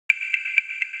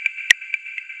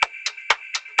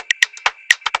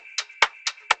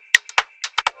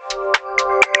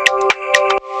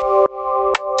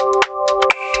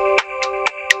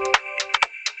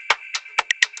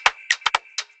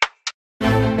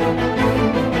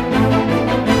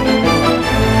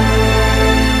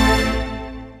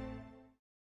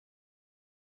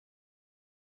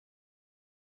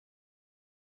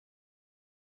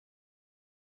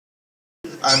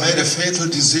I made a fatal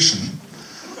decision.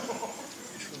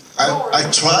 I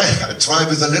try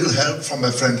with a little help from my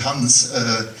friend Hans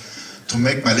to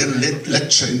make my little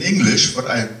lecture in English, what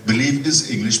I believe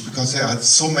is English, because there are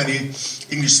so many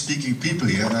English-speaking people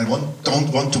here, and I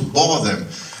don't want to bore them.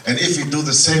 And if we do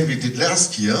the same we did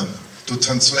last year, to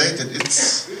translate it,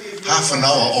 it's half an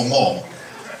hour or more.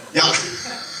 Yeah,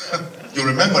 you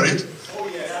remember it?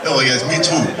 Oh yes, me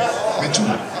too. Me too.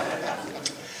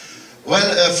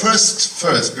 Well,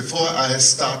 first, before I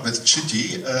start with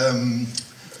Chitty,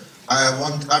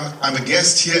 I'm a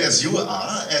guest here as you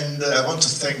are, and I want to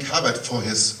thank Herbert for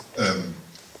his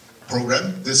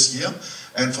program this year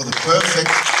and for the perfect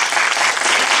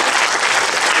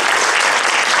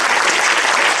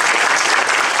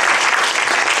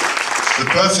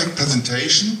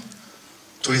presentation,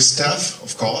 to his staff,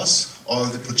 of course, or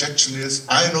the projectionists.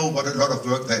 I know what a lot of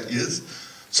work that is.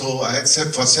 So I had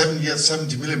said for 7 years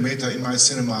 70mm in my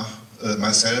cinema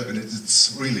myself, and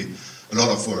it's really a lot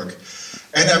of work.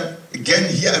 And again,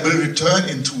 here I will return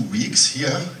in 2 weeks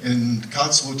here in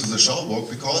Karlsruhe to the Schauburg,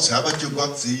 because Herbert, you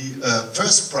got the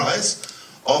first prize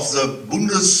of the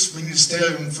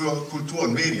Bundesministerium für Kultur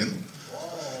und Medien.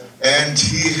 And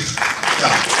he,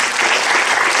 yeah,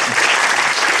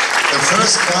 the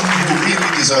first one who really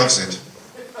deserves it.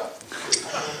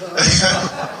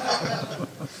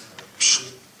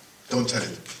 Don't tell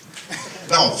it.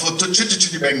 Now, for Chitty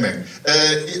Chitty Bang Bang,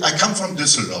 I come from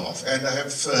Düsseldorf, and I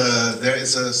have there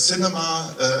is a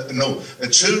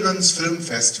children's film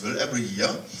festival every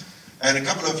year, and a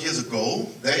couple of years ago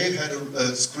they had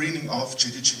a screening of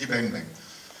Chitty Chitty Bang Bang,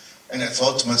 and I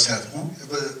thought to myself,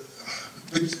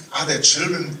 are there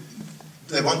children?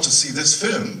 They want to see this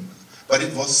film, but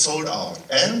it was sold out.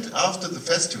 And after the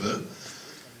festival,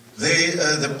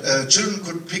 the children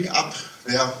could pick up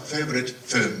their favorite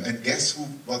film, and guess who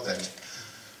bought that?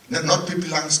 Not Pippi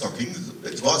Langstocking,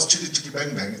 it was Chitty Chitty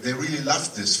Bang Bang. They really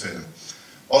loved this film.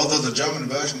 Although the German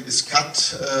version is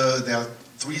cut, there are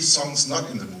 3 songs not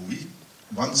in the movie.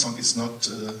 1 song is not,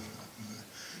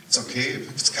 it's okay if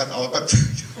it's cut out, but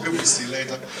you will see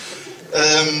later.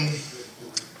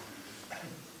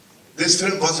 This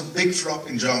film was a big flop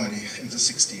in Germany in the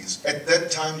 60s. At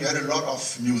that time you had a lot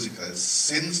of musicals.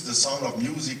 Since The Sound of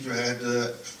Music, you had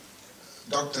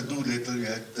Dr. Dolittle, you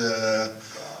had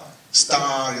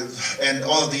Star, and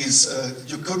all these,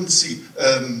 you couldn't see.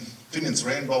 Finian's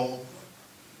Rainbow,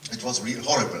 it was real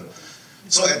horrible.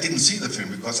 So I didn't see the film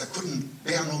because I couldn't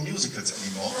bear no musicals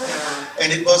anymore.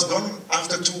 And it was gone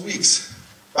after 2 weeks.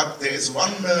 But there is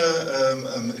one,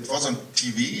 it was on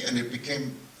TV and it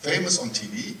became famous on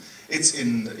TV. It's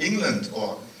in England,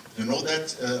 or you know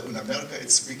that, in America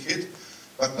it's a big hit,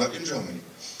 but not in Germany.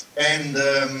 And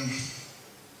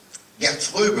Gerd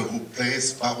Fröbe, who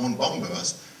plays Baron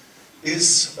Bombers,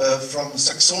 is from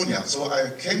Saxonia. So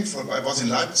I was in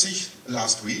Leipzig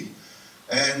last week,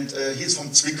 and he's from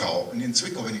Zwickau. And in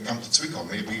Zwickau, when you come to Zwickau,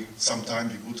 maybe sometime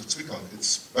you go to Zwickau,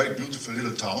 it's a very beautiful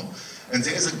little town, and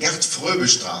there is a Gerd Fröbe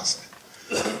Straße.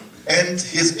 And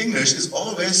his English is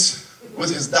always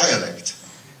with his dialect.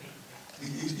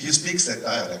 He speaks that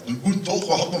dialect. Und guten Tag,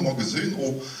 hat man mal gesehen.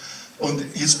 And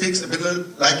he speaks a bit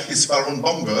like his Baron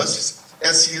Bombers,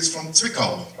 as he is from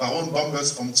Zwickau. Baron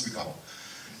Bombers from Zwickau.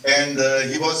 And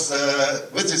he was,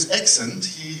 with his accent,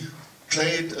 he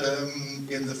played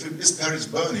in the film Is Paris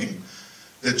Burning,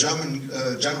 the German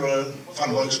General von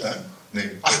Holstein.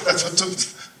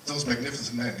 Those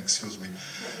magnificent men, excuse me.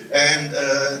 And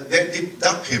they did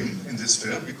dub him in this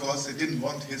film because they didn't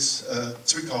want his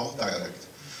Zwickau dialect.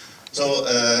 So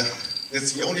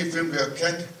it's the only film where you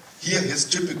can't hear his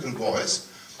typical voice.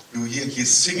 You hear he's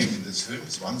singing in this film.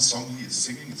 It's one song he is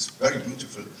singing. It's very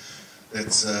beautiful.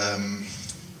 It's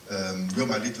You're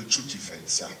My Little Chutti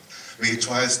Face, yeah, where he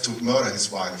tries to murder his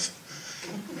wife.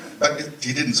 But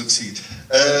he didn't succeed.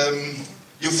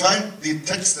 You find the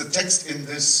text in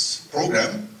this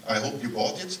program. I hope you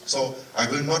bought it. So I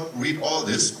will not read all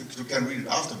this, you can read it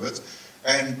afterwards.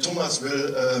 And Thomas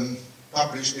will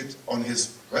publish it on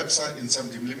his website in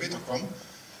 70mm.com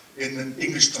in an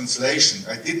English translation.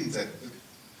 I didn't,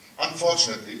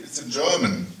 unfortunately, it's in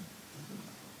German.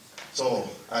 So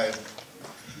I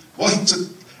want to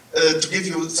give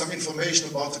you some information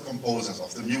about the composers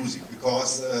of the music,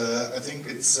 because I think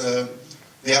it's,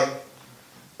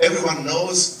 everyone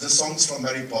knows the songs from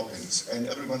Mary Poppins, and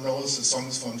everyone knows the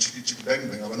songs from Chitty Chitty Bang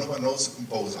Bang, but no one knows the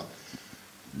composer.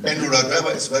 Andrew Lloyd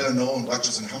Webber is well known,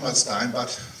 Rodgers and Hammerstein,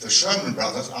 but the Sherman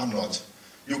brothers are not.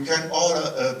 You can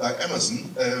order by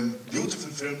Amazon a beautiful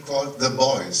film called The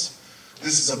Boys.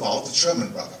 This is about the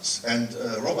Sherman brothers. And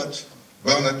Robert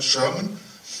Bernard Sherman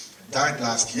died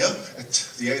last year at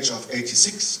the age of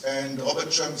 86, and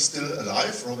Robert Sherman is still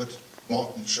alive, Robert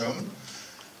Morton Sherman.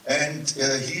 And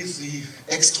he's the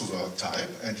extrovert type,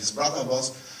 and his brother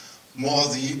was more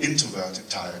the introverted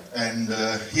type. And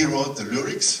he wrote the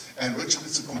lyrics, and Richard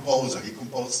is a composer. He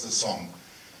composed the song.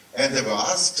 And they were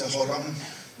asked, how long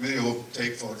will you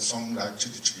take for a song like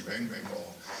Chitty Chitty Bang Bang or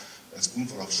A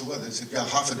Spoonful of Sugar? They said, yeah,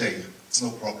 half a day, it's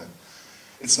no problem.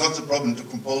 It's not the problem to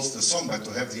compose the song, but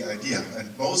to have the idea.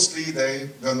 And mostly they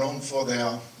were known for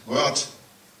their word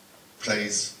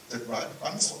plays. Is that right?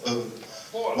 Wortspiel.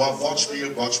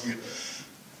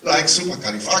 Like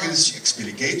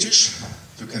supercalifragilisticexpialidocious.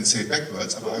 You can say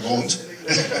backwards, but I won't.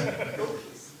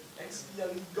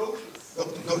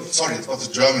 Sorry, it was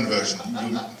a German version.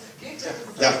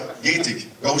 Yeah, getig,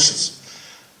 docious.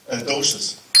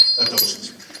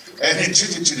 And in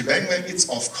Chitty Chitty Bang Bang, it's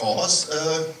of course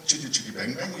Chitty Chitty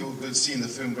Bang Bang. You will see in the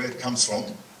film where it comes from.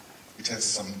 It has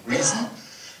some reason.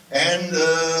 And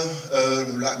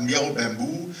Meow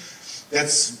Bamboo,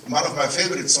 that's one of my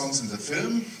favorite songs in the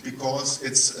film because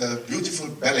it's a beautiful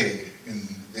ballet in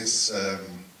this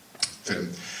film.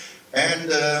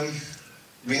 And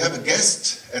we have a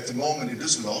guest at the moment in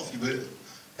Düsseldorf. He will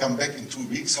come back in 2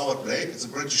 weeks. Howard Blake is a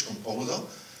British composer.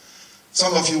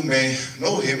 Some of you may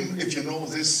know him if you know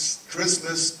this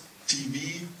Christmas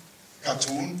TV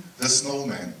cartoon, The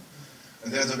Snowman.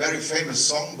 And there's a very famous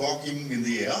song, Walking in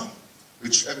the Air,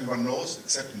 which everyone knows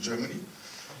except in Germany.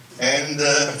 And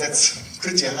that's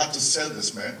pretty hard to sell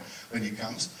this man when he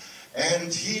comes.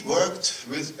 And he worked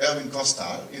with Erwin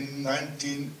Kostal in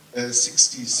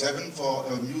 1967 for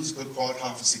a musical called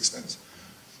Half a Sixpence.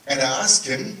 And I asked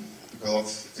him,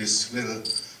 because of this little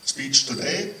speech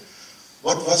today,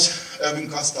 what was Erwin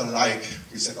Kostal like?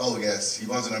 He said, oh yes, he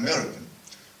was an American,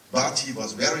 but he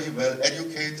was very well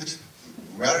educated,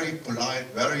 very polite,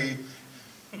 very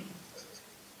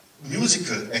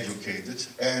musical educated,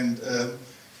 and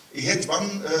he had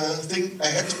one thing, I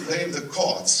had to play him the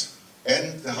chords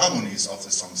and the harmonies of the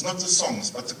songs, not the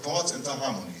songs, but the chords and the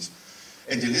harmonies.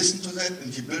 And he listened to that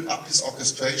and he built up his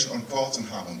orchestration on chords and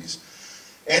harmonies.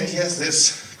 And he has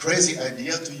this crazy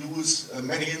idea to use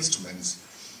many instruments.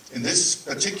 In this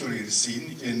particular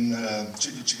scene in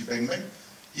Chitty Chitty Bang Bang,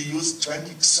 he used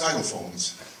 20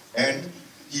 xylophones. And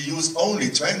he used only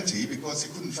 20 because he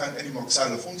couldn't find any more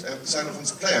xylophones. A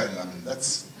xylophones player in London,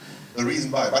 that's the reason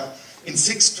why. But in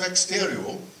 6-track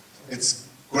stereo, it's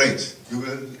great. You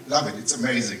will love it, it's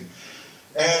amazing.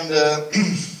 And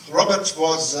Robert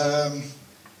was,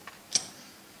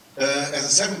 as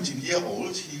a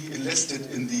 17-year-old, he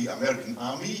enlisted in the American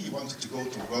army. He wanted to go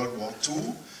to World War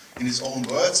II, in his own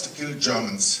words, to kill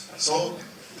Germans. So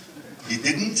he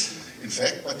didn't, in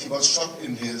fact, but he was shot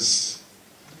in his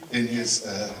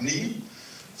knee.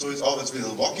 So he's always with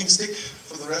a walking stick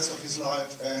for the rest of his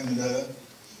life. And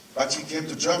but he came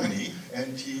to Germany,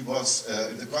 and he was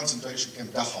in the concentration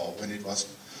camp Dachau when it was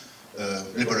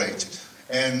liberated.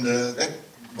 And that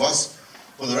was,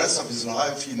 for the rest of his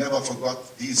life, he never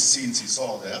forgot these scenes he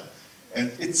saw there.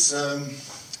 And it's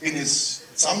in his,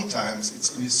 sometimes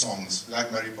it's in his songs, like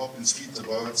Mary Poppins, Feed the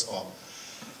Birds, or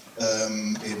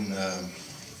in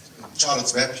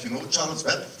Charlotte's Web. You know Charlotte's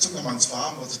Web? Zuckermann's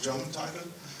Farm was the German title.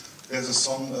 There's a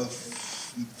song of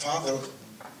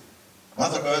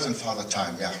Mother Earth and Father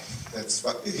Time, yeah. That's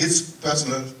his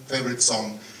personal favorite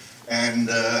song. And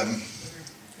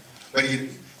when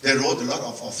they wrote a lot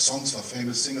of songs for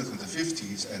famous singers in the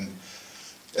 50s, and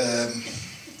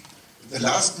the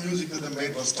last musical they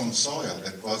made was Tom Sawyer.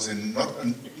 That was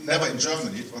never in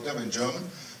Germany, it was never in German.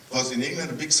 It was in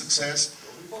England a big success.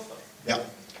 Yeah.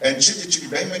 And Chitty Chitty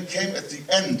Bang Bang came at the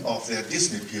end of their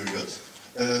Disney period,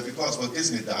 because Walt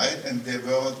Disney died, and they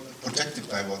were protected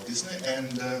by Walt Disney,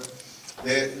 and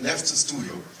they left the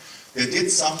studio. They did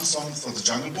some songs for the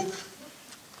Jungle Book,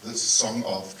 the song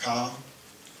of Car,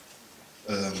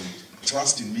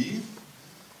 Trust in Me.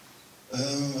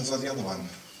 What was the other one?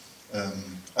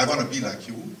 I Want to Be Like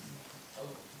You,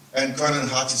 and Colonel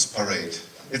Harty's Parade.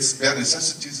 It's Bare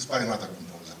Necessities by another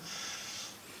composer.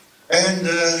 And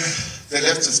they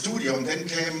left the studio, and then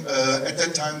came, at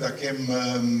that time there came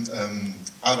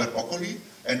Albert Broccoli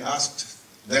and asked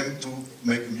them to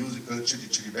make a musical, Chitty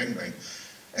Chitty Bang Bang.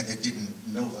 And they didn't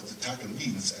know what the title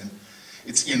means. And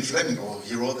it's Ian Fleming, oh,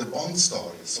 he wrote a Bond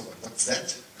story, so what's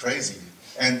that? Crazy.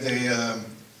 And they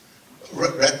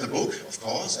read the book, of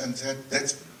course, and said,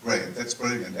 that's great, that's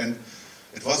brilliant. And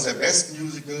it was their best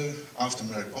musical after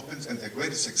Mary Poppins, and their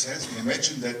greatest success. And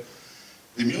imagine that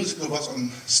the musical was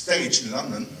on stage in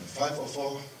London 5 or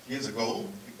 4 years ago,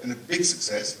 and a big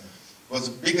success. It was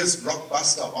the biggest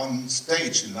blockbuster on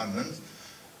stage in London.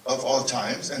 of all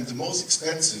times, and the most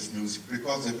expensive music,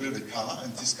 because they built a car,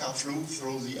 and this car flew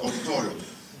through the auditorium.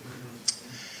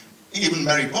 Even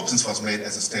Mary Poppins was made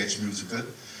as a stage musical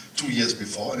 2 years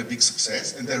before, and a big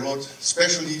success, and they wrote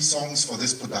specially songs for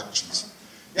these productions.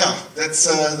 Yeah, that's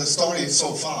the story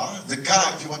so far. The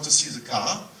car, if you want to see the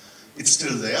car, it's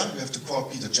still there. You have to call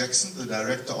Peter Jackson, the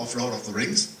director of Lord of the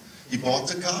Rings. He bought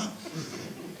the car.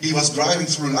 He was driving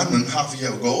through London half a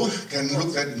year ago. You can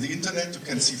look at in the internet, you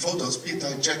can see photos,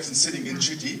 Peter Jackson sitting in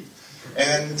CHITTI,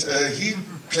 and he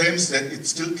claims that it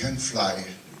still can fly.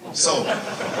 So,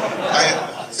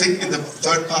 I think in the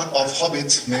third part of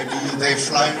Hobbit, maybe they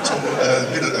fly to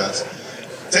Middle-earth.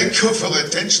 Thank you for your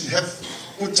attention. Have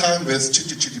a good time with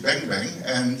Chitty Chitty Bang Bang,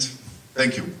 and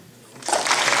thank you.